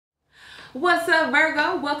What's up,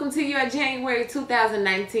 Virgo? Welcome to your January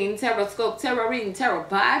 2019 Tarot Scope, Tarot Reading, Tarot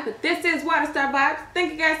Vibe. This is Waterstar Vibes.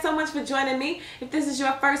 Thank you guys so much for joining me. If this is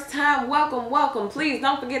your first time, welcome. Please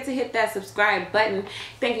don't forget to hit that subscribe button.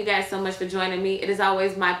 Thank you guys so much for joining me. It is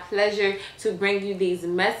always my pleasure to bring you these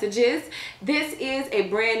messages. This is a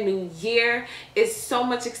brand new year. It's so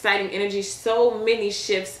much exciting energy, so many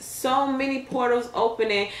shifts, so many portals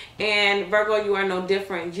opening, and Virgo, you are no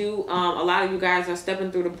different. A lot of you guys are stepping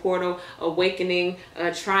through the portal, awakening,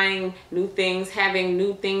 trying new things, having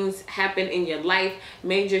new things happen in your life,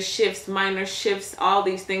 major shifts, minor shifts, all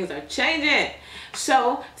these things are changing.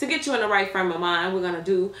 So to get you in the right frame of mind, we're gonna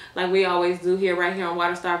do like we always do right here on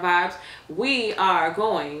Waterstar Vibes. We are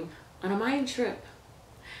going on a mind trip.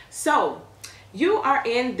 So you are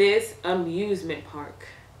in this amusement park.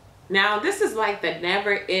 Now, this is like the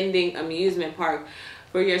never-ending amusement park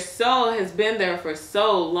where your soul has been there for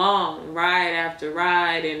so long, ride after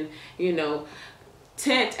ride, and, you know,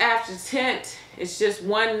 tent after tent. It's just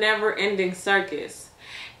one never-ending circus.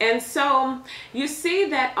 And so you see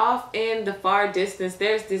that off in the far distance,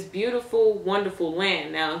 there's this beautiful, wonderful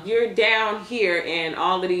land. Now, you're down here and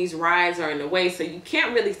all of these rides are in the way, so you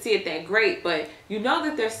can't really see it that great, but you know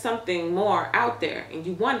that there's something more out there, and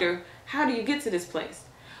you wonder, how do you get to this place?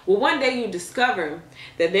 Well, one day you discover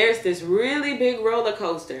that there's this really big roller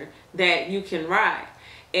coaster that you can ride.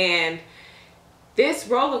 And this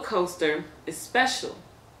roller coaster is special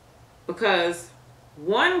because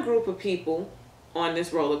one group of people on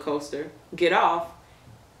this roller coaster get off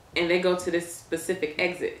and they go to this specific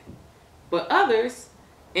exit. But others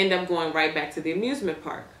end up going right back to the amusement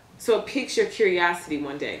park. So it piques your curiosity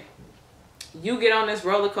one day. You get on this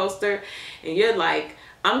roller coaster and you're like,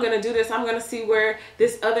 I'm going to do this. I'm going to see where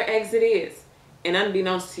this other exit is. And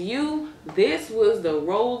unbeknownst to you, this was the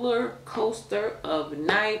roller coaster of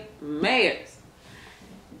nightmares.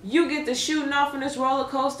 You get to shooting off in this roller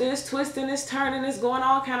coaster. It's twisting, it's turning, it's going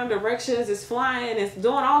all kind of directions. It's flying, it's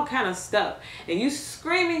doing all kind of stuff. And you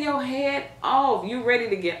screaming your head off. You ready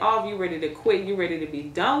to get off. You ready to quit. You ready to be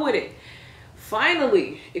done with it.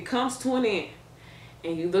 Finally, it comes to an end.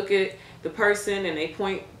 And you look at the person and they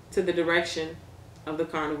point to the direction of the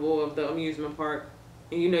carnival, of the amusement park,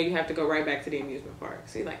 and you know you have to go right back to the amusement park.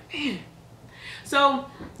 So you're like, man. So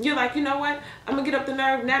you're like, you know what? I'm gonna get up the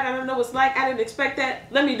nerve now that I know what it's like. I didn't expect that.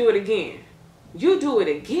 Let me do it again. You do it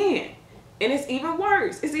again, and it's even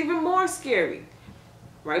worse. It's even more scary.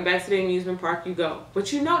 Right back to the amusement park you go.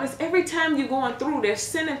 But you notice every time you're going through, they're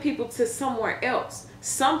sending people to somewhere else.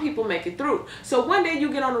 Some people make it through. So one day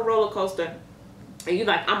you get on a roller coaster, and you're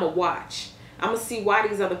like, I'm gonna watch. I'm going to see why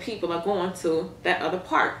these other people are going to that other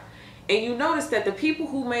park. And you notice that the people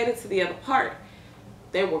who made it to the other park,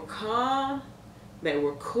 they were calm, they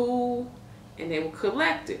were cool, and they were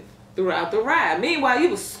collective throughout the ride. Meanwhile, you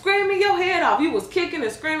was screaming your head off. You was kicking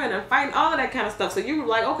and screaming and fighting, all of that kind of stuff. So you were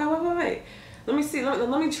like, okay, wait. Let me see. Let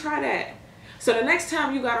me try that. So the next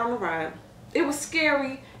time you got on the ride, it was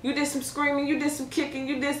scary. You did some screaming, you did some kicking,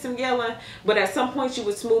 you did some yelling. But at some point, you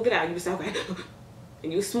would smooth it out. You would say, okay.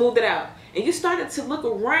 And you smoothed it out. And you started to look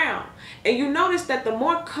around. And you noticed that the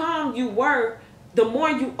more calm you were, the more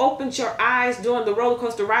you opened your eyes during the roller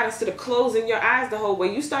coaster ride instead of closing your eyes the whole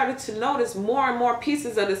way. You started to notice more and more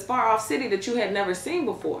pieces of this far off city that you had never seen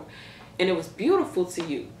before. And it was beautiful to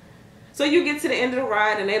you. So you get to the end of the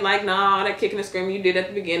ride and they're like, nah, that kicking and screaming you did at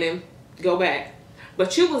the beginning, go back.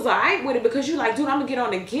 But you was all right with it because you like, dude, I'm going to get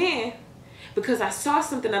on again because I saw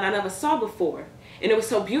something that I never saw before. And it was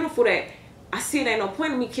so beautiful that I see it ain't no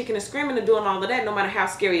point in me kicking and screaming and doing all of that no matter how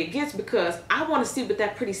scary it gets because I want to see what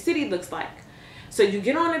that pretty city looks like. So you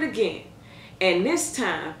get on it again. And this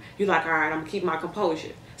time, you're like, all right, I'm going to keep my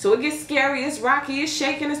composure. So it gets scary, it's rocky, it's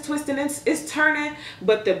shaking, it's twisting, it's turning.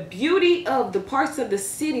 But the beauty of the parts of the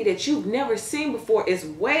city that you've never seen before is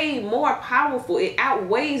way more powerful. It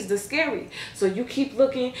outweighs the scary. So you keep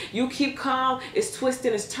looking, you keep calm, it's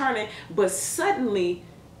twisting, it's turning. But suddenly,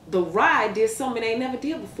 the ride did something they never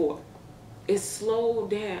did before. It slowed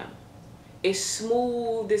down. It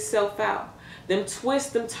smoothed itself out. Them twists,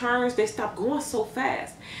 them turns, they stopped going so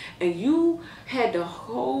fast. And you had the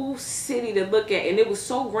whole city to look at. And it was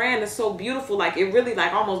so grand and so beautiful. Like it really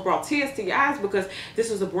like almost brought tears to your eyes because this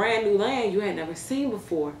was a brand new land you had never seen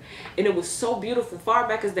before. And it was so beautiful, far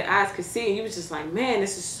back as the eyes could see. And you was just like, man,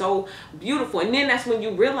 this is so beautiful. And then that's when you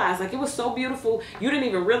realized like it was so beautiful. You didn't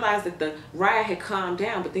even realize that the ride had calmed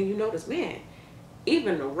down. But then you noticed, man,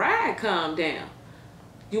 even the ride calmed down.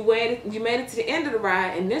 You made it to the end of the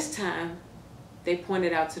ride, and this time they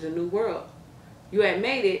pointed out to the new world. You had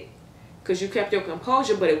made it because you kept your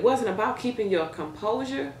composure, but it wasn't about keeping your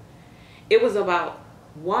composure. It was about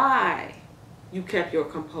why you kept your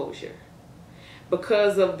composure.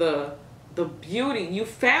 because of the beauty. You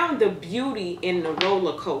found the beauty in the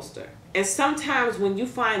roller coaster. And sometimes when you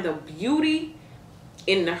find the beauty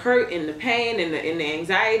in the hurt, in the pain, in the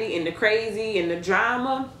anxiety, in the crazy, in the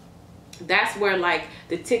drama, that's where like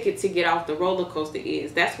the ticket to get off the roller coaster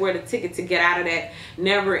is. That's where the ticket to get out of that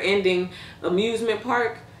never-ending amusement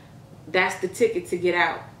park, that's the ticket to get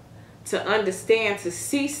out. To understand, to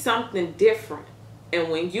see something different. And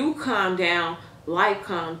when you calm down, life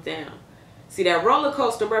calms down. See, that roller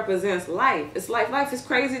coaster represents life. It's like life is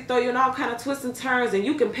crazy, throw you in all kind of twists and turns, and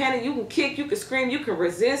you can panic, you can kick, you can scream, you can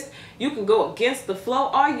resist, you can go against the flow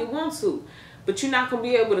all you want to. But you're not going to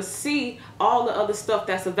be able to see all the other stuff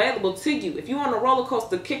that's available to you. If you're on a roller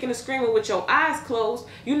coaster kicking and screaming with your eyes closed,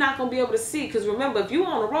 you're not going to be able to see. Because remember, if you're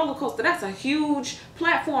on a roller coaster, that's a huge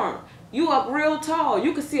platform. You up real tall.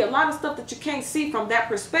 You can see a lot of stuff that you can't see from that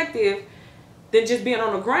perspective than just being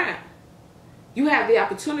on the ground. You have the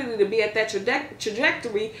opportunity to be at that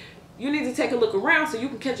trajectory. You need to take a look around so you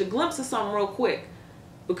can catch a glimpse of something real quick.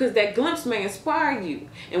 Because that glimpse may inspire you.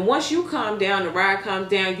 And once you calm down, the ride calms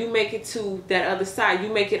down, you make it to that other side.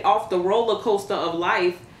 You make it off the roller coaster of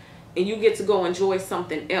life and you get to go enjoy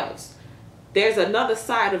something else. There's another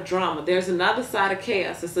side of drama. There's another side of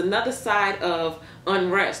chaos. It's another side of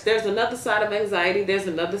unrest. There's another side of anxiety. There's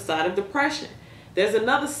another side of depression. There's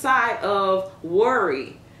another side of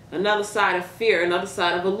worry. Another side of fear, another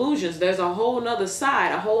side of illusions. There's a whole nother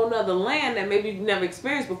side, a whole nother land that maybe you've never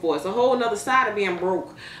experienced before. It's a whole nother side of being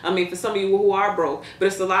broke. I mean, for some of you who are broke, but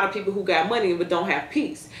it's a lot of people who got money but don't have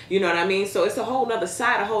peace. You know what I mean? So it's a whole nother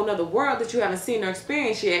side, a whole nother world that you haven't seen or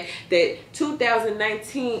experienced yet that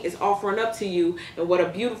 2019 is offering up to you. And what a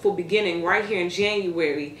beautiful beginning right here in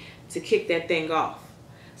January to kick that thing off.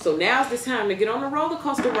 So now's the time to get on the roller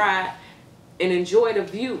coaster ride and enjoy the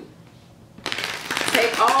view.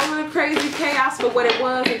 Take all of the crazy chaos for what it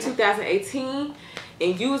was in 2018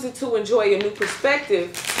 and use it to enjoy a new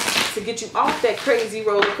perspective to get you off that crazy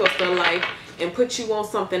roller coaster of life and put you on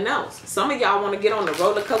something else. Some of y'all want to get on the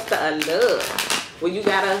roller coaster of love. Well, you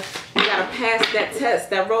gotta pass that test.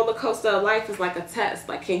 That roller coaster of life is like a test.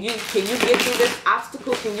 Like, can you get through this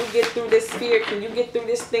obstacle? Can you get through this fear? Can you get through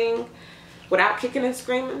this thing without kicking and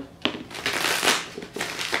screaming?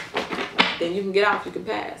 Then you can get off. You can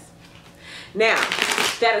pass. Now,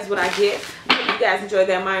 that is what I get. I hope you guys enjoyed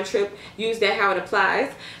that mind trip. Use that how it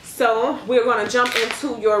applies. So we're going to jump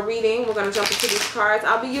into your reading. We're going to jump into these cards.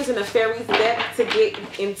 I'll be using a fairies deck to get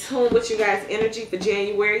in tune with you guys' energy for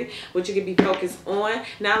January, what you can be focused on.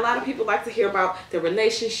 Now, a lot of people like to hear about the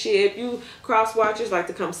relationship. You cross watchers like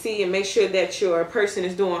to come see and make sure that your person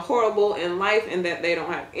is doing horrible in life and that they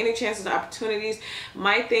don't have any chances or opportunities.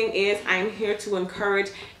 My thing is I'm here to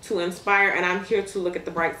encourage, to inspire, and I'm here to look at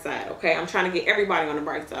the bright side, okay? I'm trying to get everybody on the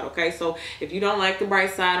bright side, okay? So if you don't like the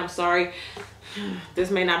bright side, I'm sorry. This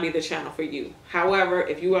may not be the channel for you. However,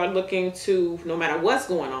 if you are looking to, no matter what's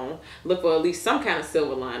going on, look for at least some kind of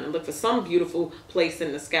silver line and look for some beautiful place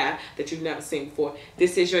in the sky that you've never seen before,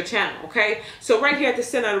 this is your channel, okay? So right here at the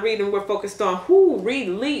center of the reading, we're focused on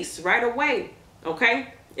release right away,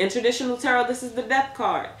 okay? In traditional tarot, this is the death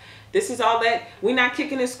card. This is all that. We're not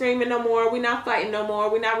kicking and screaming no more. We're not fighting no more.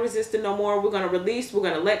 We're not resisting no more. We're going to release. We're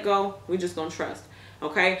going to let go. We're just going to trust.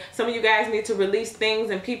 Okay, some of you guys need to release things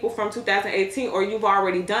and people from 2018, or you've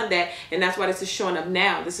already done that, and that's why this is showing up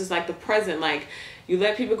now. This is like the present. Like, you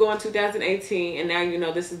let people go in 2018, and now you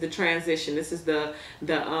know this is the transition. This is the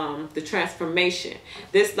transformation.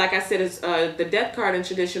 This, like I said, is the death card in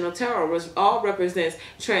traditional tarot. All represents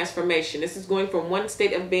transformation. This is going from one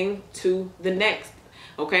state of being to the next.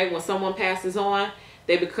 Okay, when someone passes on,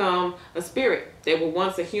 they become a spirit. They were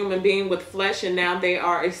once a human being with flesh, and now they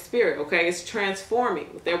are a spirit, okay? It's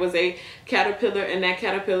transforming. There was a caterpillar, and that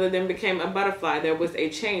caterpillar then became a butterfly. There was a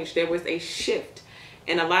change. There was a shift.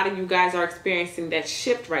 And a lot of you guys are experiencing that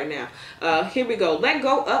shift right now. Here we go. Let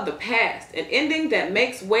go of the past. An ending that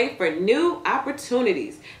makes way for new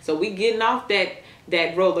opportunities. So we getting off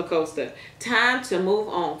that roller coaster. Time to move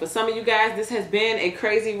on. For some of you guys, this has been a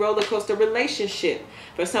crazy roller coaster relationship.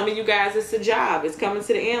 For some of you guys, it's a job. It's coming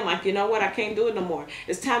to the end. Like, you know what? I can't do it no more.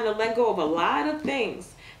 It's time to let go of a lot of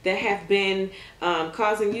things that have been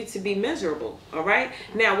causing you to be miserable. All right.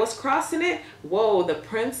 Now, what's crossing it? Whoa, the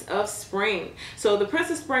Prince of Spring. So the Prince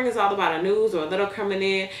of Spring is all about a news or a little coming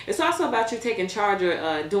in. It's also about you taking charge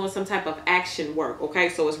or doing some type of action work. Okay.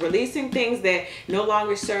 So it's releasing things that no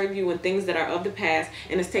longer serve you and things that are of the past.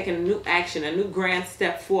 And it's taking a new action, a new grand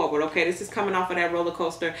step forward. Okay. This is coming off of that roller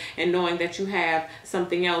coaster and knowing that you have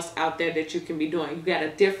something else out there that you can be doing. You got a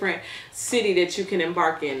different city that you can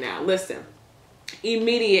embark in now. Listen.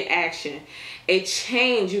 Immediate action. A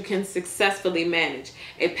change you can successfully manage.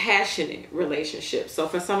 A passionate relationship. So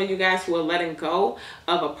for some of you guys who are letting go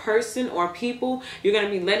of a person or people, you're going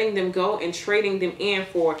to be letting them go and trading them in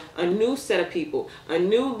for a new set of people, a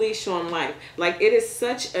new leash on life. Like, it is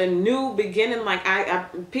such a new beginning. Like,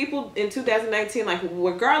 people in 2019, like,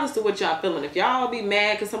 regardless of what y'all feeling, if y'all be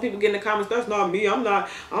mad because some people get in the comments, that's not me, I'm not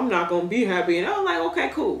going to be happy. And I'm like,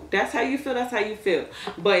 okay, cool. That's how you feel. That's how you feel.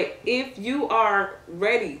 But if you are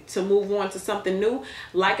ready to move on to something new,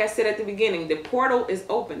 like I said at the beginning, the portal is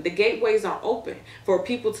open. The gateways are open for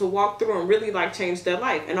people to walk through and really like change their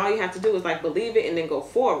life. And all you have to do is like believe it and then go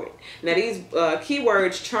forward. Now these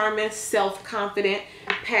keywords: charming, self-confident,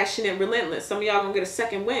 passionate, relentless. Some of y'all gonna get a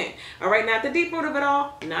second wind. All right, now at the deep root of it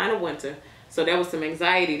all, 9 of Winter. So there was some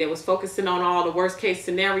anxiety. That was focusing on all the worst case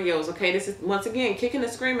scenarios. Okay, this is once again kicking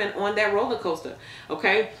and screaming on that roller coaster.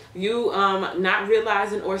 Okay, you not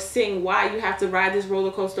realizing or seeing why you have to ride this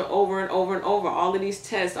roller coaster over and over and over. All of these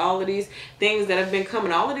tests, all of these things that have been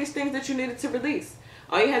coming, all of these things that you needed to release.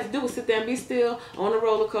 All you have to do is sit there and be still on the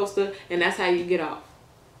roller coaster, and that's how you get off.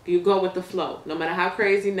 You go with the flow. No matter how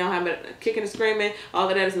crazy, no how kicking and screaming, all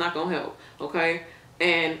of that is not gonna help. Okay.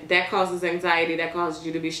 And that causes anxiety, that causes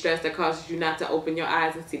you to be stressed, that causes you not to open your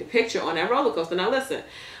eyes and see the picture on that roller coaster. Now listen,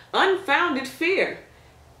 unfounded fear,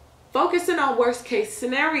 focusing on worst case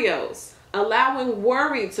scenarios, allowing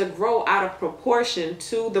worry to grow out of proportion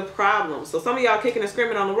to the problem. So some of y'all kicking and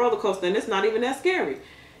screaming on the roller coaster, and it's not even that scary.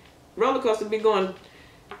 Roller coaster be going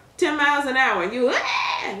 10 miles an hour and you,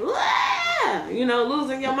 you know,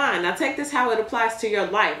 losing your mind. Now take this how it applies to your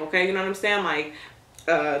life, okay? You know what I'm saying? Like,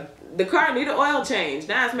 the car need an oil change.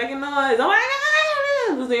 Now it's making noise. Oh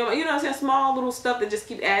my God! You know what I'm saying? Small little stuff that just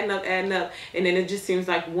keep adding up, and then it just seems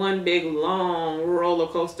like one big long roller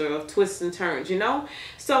coaster of twists and turns, you know?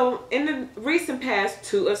 So in the recent past,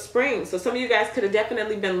 2 of Spring. So some of you guys could have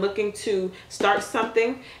definitely been looking to start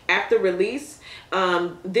something after release.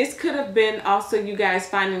 This could have been also you guys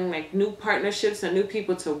finding like new partnerships and new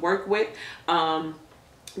people to work with.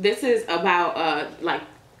 This is about like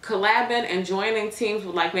collabing and joining teams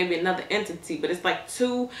with like maybe another entity, but it's like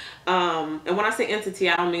 2 and when I say entity,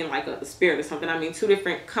 I don't mean like a spirit or something. I mean 2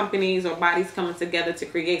 different companies or bodies coming together to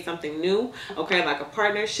create something new. Okay, like a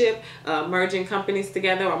partnership, merging companies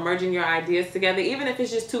together or merging your ideas together. Even if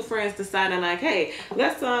it's just 2 friends deciding like, hey,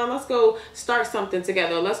 let's go start something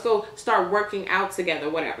together, let's go start working out together,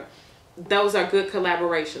 whatever. Those are good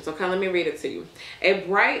collaborations. Okay, let me read it to you. A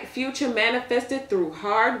bright future manifested through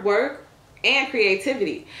hard work and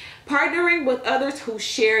creativity. Partnering with others who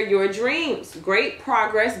share your dreams. Great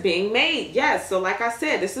progress being made. Yes, so like I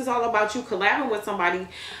said, this is all about you collabing with somebody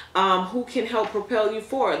who can help propel you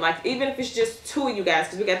forward. Like, even if it's just 2 of you guys,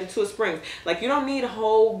 because we got the 2 of Springs. Like, you don't need a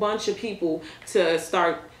whole bunch of people to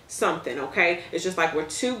start something, okay? It's just like we're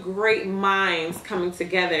 2 great minds coming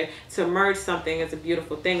together to merge something. It's a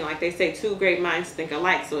beautiful thing. Like they say, 2 great minds think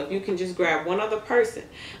alike. So if you can just grab one other person,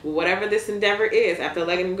 whatever this endeavor is, after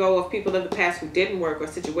letting go of people of the past who didn't work or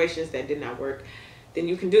situations that did not work, then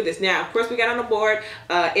you can do this. Now, of course, we got on the board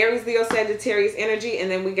Aries, Leo, Sagittarius energy, and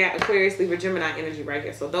then we got Aquarius, Libra, Gemini energy right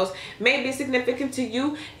here. So those may be significant to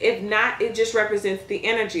you. If not, it just represents the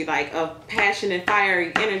energy, like of passion and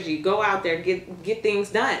fiery energy. Go out there, get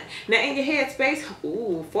things done. Now, in your head space,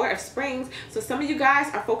 ooh, 4 of Springs. So some of you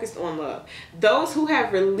guys are focused on love. Those who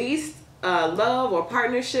have released love or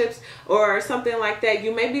partnerships or something like that,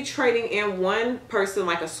 you may be trading in one person,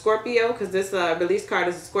 like a Scorpio, because this release card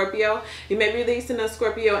is a Scorpio. You may be releasing a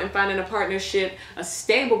Scorpio and finding a partnership, a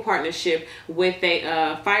stable partnership with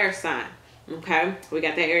a fire sign. Okay, we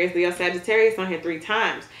got that Aries, Leo, Sagittarius on here 3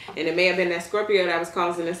 times, and it may have been that Scorpio that was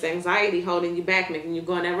causing this anxiety, holding you back, making you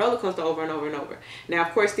go on that roller coaster over and over and over. Now,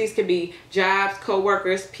 of course, these could be jobs,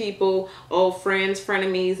 co-workers, people, old friends,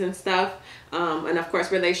 frenemies and stuff, and of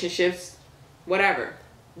course relationships, whatever.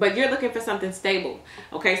 But you're looking for something stable,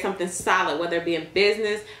 okay, something solid, whether it be in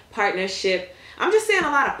business, partnership. I'm just saying a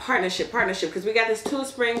lot of partnership, because we got this 2 of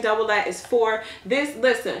Spring, double that is 4. This,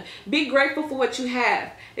 listen, be grateful for what you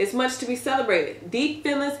have. It's much to be celebrated. Deep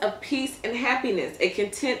feelings of peace and happiness, a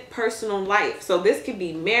content personal life. So this could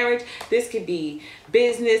be marriage, this could be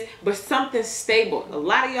business, but something stable. A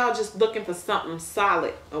lot of y'all just looking for something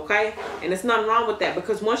solid, okay? And there's nothing wrong with that,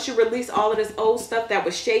 because once you release all of this old stuff that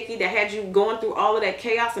was shaky, that had you going through all of that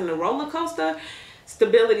chaos and the roller coaster,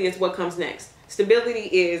 stability is what comes next. Stability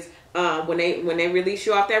is when they release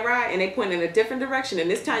you off that ride and they point in a different direction, and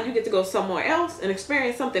this time you get to go somewhere else and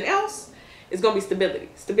experience something else. It's gonna be stability.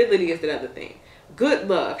 Stability is the other thing. Good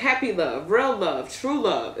love, happy love, real love, true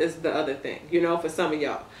love is the other thing, you know, for some of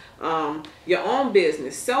y'all. Your own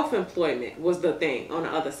business, self-employment was the thing on the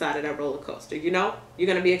other side of that roller coaster, you know. You're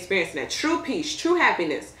going to be experiencing that. True peace, true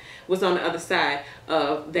happiness was on the other side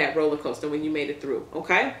of that roller coaster when you made it through,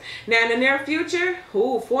 okay? Now, in the near future,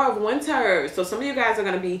 Four of Winters. So some of you guys are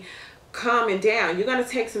going to be calming down. You're going to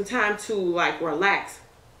take some time to, like, relax.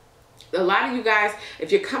 A lot of you guys,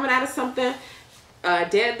 if you're coming out of something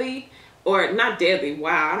deadly, or not deadly,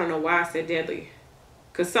 wow, I don't know why I said deadly.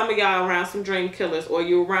 Because some of y'all around some dream killers, or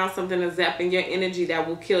you're around something that's zapping your energy that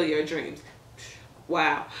will kill your dreams.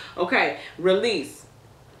 Wow. Okay, release.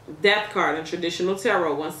 Death card in traditional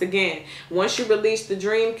tarot. Once again, once you release the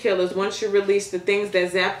dream killers, once you release the things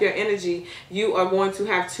that zap your energy, you are going to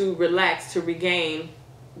have to relax to regain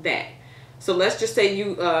that. So let's just say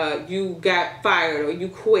you got fired, or you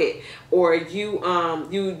quit, or you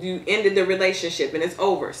ended the relationship and it's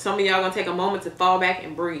over. Some of y'all gonna take a moment to fall back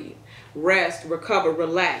and breathe, rest, recover,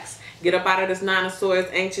 relax. Get up out of this Nine of Swords,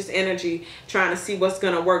 anxious energy, trying to see what's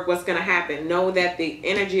going to work, what's going to happen. Know that the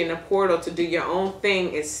energy in the portal to do your own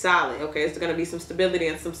thing is solid, okay? It's going to be some stability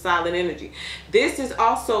and some solid energy. This is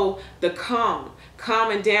also the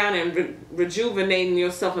calming down and rejuvenating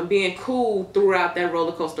yourself and being cool throughout that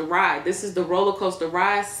roller coaster ride. This is the roller coaster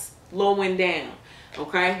ride slowing down,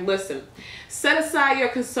 okay? Listen, set aside your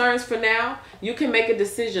concerns for now. You can make a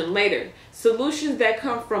decision later. Solutions that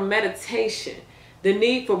come from meditation, the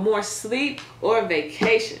need for more sleep, or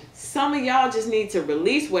vacation. Some of y'all just need to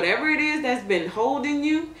release whatever it is that's been holding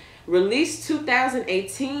you. Release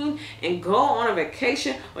 2018 and go on a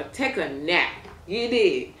vacation or take a nap. You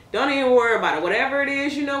did. Don't even worry about it. Whatever it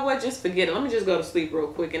is, you know what? Just forget it. Let me just go to sleep real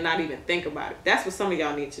quick and not even think about it. That's what some of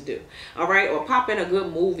y'all need to do. All right? Or pop in a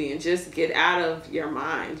good movie and just get out of your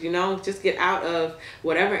mind. You know? Just get out of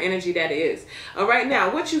whatever energy that is. All right?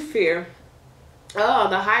 Now, what you fear... Oh,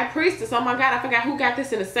 the High Priestess. Oh my God, I forgot who got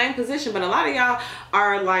this in the same position. But a lot of y'all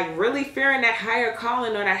are like really fearing that higher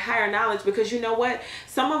calling or that higher knowledge, because you know what?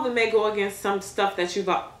 Some of it may go against some stuff that you've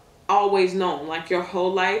always known. Like your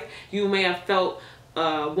whole life, you may have felt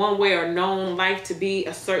one way or known life to be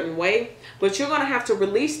a certain way. But you're going to have to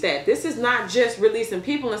release that. This is not just releasing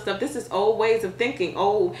people and stuff. This is old ways of thinking,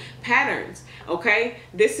 old patterns. Okay?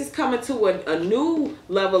 This is coming to a new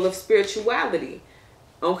level of spirituality.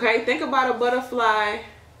 Okay, think about a butterfly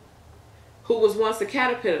who was once a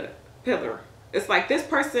caterpillar. It's like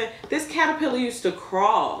this caterpillar used to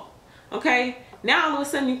crawl. Okay, now all of a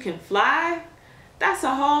sudden you can fly. That's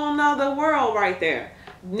a whole nother world right there.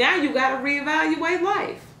 Now you got to reevaluate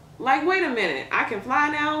life. Like, wait a minute, I can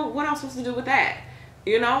fly now. What am I supposed to do with that?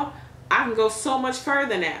 You know, I can go so much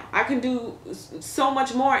further now. I can do so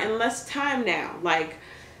much more in less time now. Like,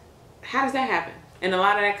 how does that happen? And a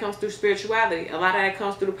lot of that comes through spirituality. A lot of that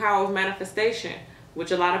comes through the power of manifestation,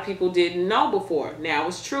 which a lot of people didn't know before. Now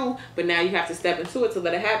it's true, but now you have to step into it to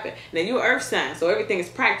let it happen. Now you're earth sign, so everything is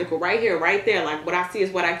practical right here, right there. Like what I see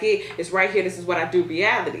is what I get. It's right here. This is what I do,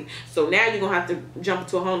 reality. So now you're going to have to jump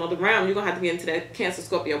into a whole other realm. You're going to have to get into that Cancer,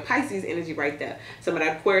 Scorpio, Pisces energy right there. Some of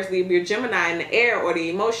that Aquarius, Libra, Gemini in the air, or the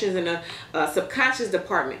emotions in the subconscious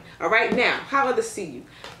department. All right, now, how others see you?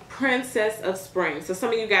 Princess of Spring. So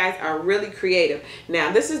some of you guys are really creative.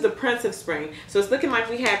 Now this is the Prince of Spring. So it's looking like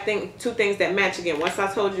we have two things that match again. Once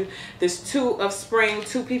I told you there's two of spring,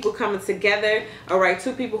 two people coming together. All right,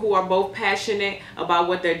 two people who are both passionate about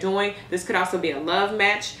what they're doing. This could also be a love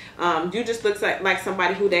match. You just look like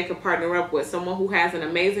somebody who they could partner up with. Someone who has an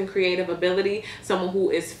amazing creative ability. Someone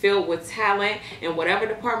who is filled with talent in whatever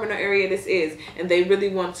department or area this is. And they really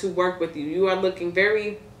want to work with you. You are looking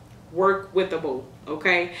very work withable.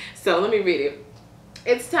 Okay, so let me read it.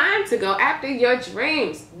 It's time to go after your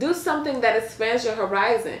dreams. Do something that expands your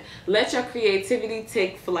horizon. Let your creativity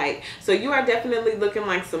take flight. So you are definitely looking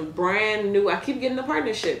like some brand new. I keep getting the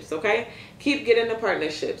partnerships. Okay, keep getting the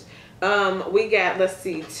partnerships. We got, let's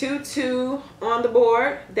see, 2-2 on the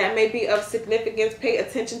board. That may be of significance. Pay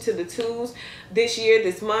attention to the 2s this year,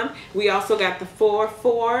 this month. We also got the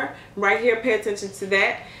 4-4 right here. Pay attention to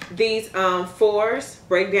that. These 4s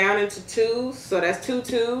break down into 2s. So that's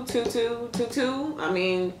 2-2, 2-2, 2-2. I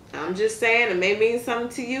mean, I'm just saying, it may mean something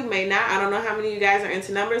to you, may not. I don't know how many of you guys are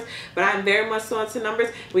into numbers, but I'm very much so into numbers.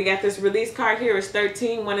 We got this release card here. It's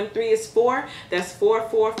 13. 1 and 3 is 4. That's 4,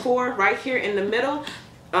 4, 4 right here in the middle.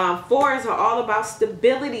 4s are all about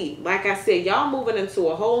stability. Like I said, y'all moving into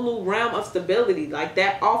a whole new realm of stability. Like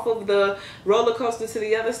that off of the roller coaster to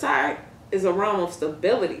the other side is a realm of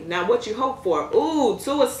stability. Now what you hope for? Ooh,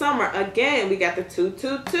 2 of summer. Again, we got the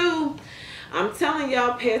 2-2-2. I'm telling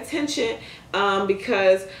y'all, pay attention,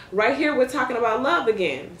 because right here we're talking about love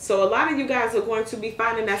again. So a lot of you guys are going to be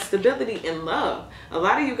finding that stability in love. A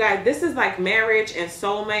lot of you guys, this is like marriage and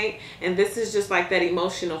soulmate, and this is just like that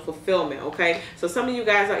emotional fulfillment, okay? So some of you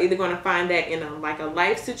guys are either going to find that in a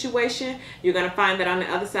life situation. You're going to find that on the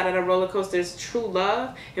other side of the roller coaster is true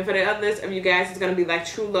love, and for the others of you guys, it's going to be like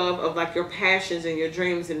true love of like your passions and your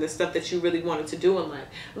dreams and the stuff that you really wanted to do in life.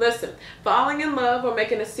 Listen, falling in love or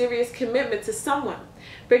making a serious commitment to someone,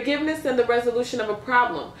 forgiveness and the resolution of a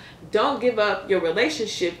problem. Don't give up. Your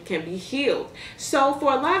relationship can be healed. So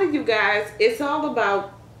for a lot of you guys, it's all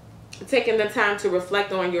about taking the time to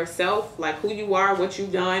reflect on yourself, like who you are, what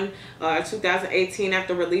you've done 2018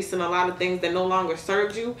 after releasing a lot of things that no longer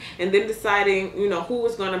served you, and then deciding, you know, who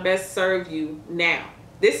is going to best serve you now.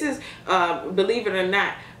 This is, believe it or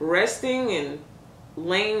not, resting and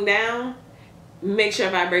laying down makes your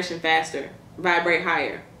vibration faster, vibrate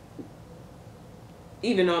higher.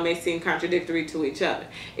 Even though it may seem contradictory to each other,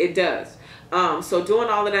 it does. So doing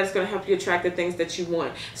all of that is going to help you attract the things that you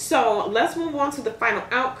want. So let's move on to the final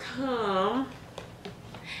outcome.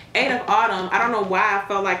 8 of Autumn. I don't know why I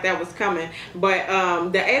felt like that was coming,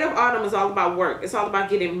 but the 8 of Autumn is all about work. It's all about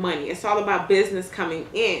getting money. It's all about business coming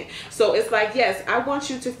in. So it's like, yes, I want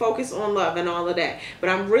you to focus on love and all of that, but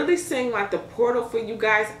I'm really seeing like the portal for you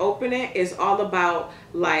guys opening is all about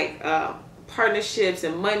like partnerships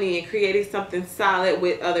and money and creating something solid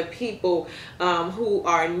with other people who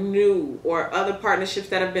are new, or other partnerships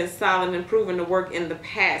that have been solid and proven to work in the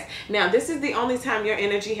past. Now, this is the only time your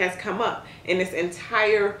energy has come up in this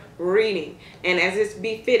entire reading, and as it's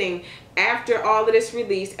befitting, after all of this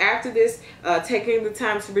release, after this taking the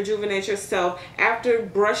time to rejuvenate yourself, after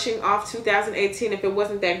brushing off 2018, if it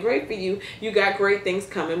wasn't that great for you, you got great things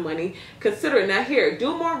coming, money. Consider it. Now here,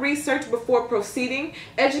 do more research before proceeding.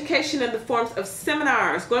 Education in the forms of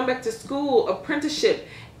seminars, going back to school, apprenticeship,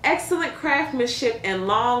 excellent craftsmanship, and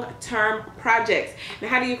long-term projects. Now,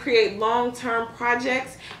 how do you create long-term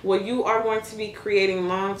projects? Well, you are going to be creating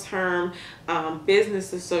long-term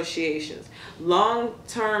business associations,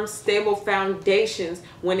 long-term stable foundations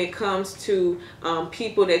when it comes to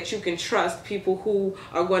people that you can trust, people who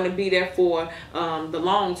are going to be there for the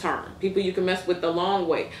long term, people you can mess with the long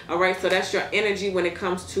way. All right, so that's your energy when it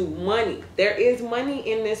comes to money. There is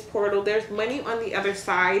money in this portal. There's money on the other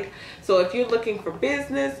side. So if you're looking for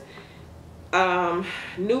business,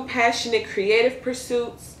 new passionate creative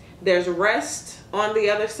pursuits, there's rest on the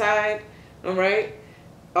other side. All right,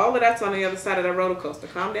 all of that's on the other side of the roller coaster.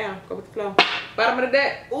 Calm down, go with the flow. Bottom of the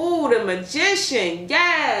deck, ooh, the Magician.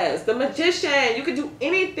 Yes, the Magician. You can do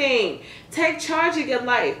anything. Take charge of your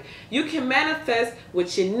life. You can manifest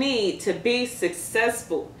what you need to be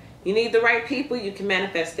successful. You need the right people, you can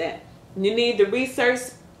manifest that. You need the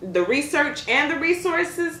research and the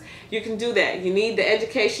resources, you can do that. You need the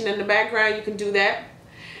education in the background, you can do that.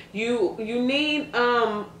 You need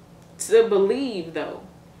to believe, though.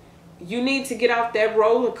 You need to get off that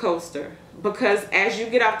roller coaster, because as you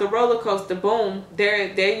get off the roller coaster, boom, there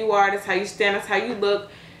you are. That's how you stand, that's how you look,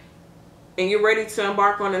 and you're ready to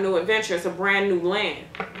embark on a new adventure. It's a brand new land.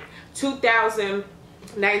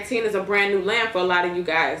 2019 is a brand new land for a lot of you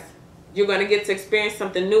guys. You're going to get to experience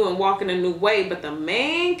something new and walk in a new way, but the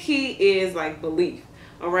main key is like belief.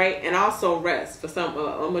 All right, and also rest. For some,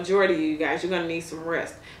 a majority of you guys, you're gonna need some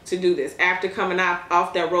rest to do this after coming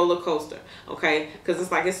off that roller coaster. Okay, because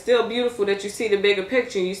it's like, it's still beautiful that you see the bigger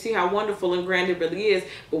picture, you see how wonderful and grand it really is.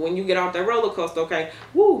 But when you get off that roller coaster, okay,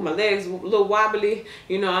 woo, my legs a little wobbly.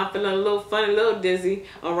 You know, I'm feeling a little funny, a little dizzy.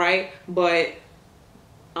 All right, but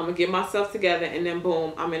I'm gonna get myself together, and then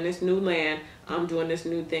boom, I'm in this new land. I'm doing this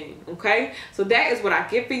new thing. Okay, so that is what I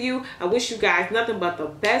get for you. I wish you guys nothing but the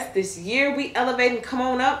best this year. We elevate and come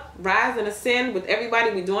on up, rise and ascend with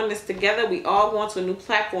everybody. We doing this together. We all going to a new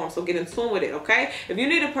platform, so get in tune with it. Okay, if you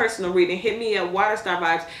need a personal reading, hit me at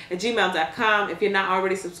waterstarvibes@gmail.com. If you're not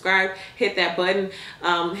already subscribed, hit that button.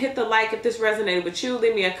 Hit the like if this resonated with you.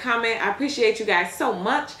 Leave me a comment. I appreciate you guys so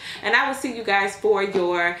much, and I will see you guys for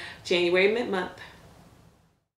your January mid-month.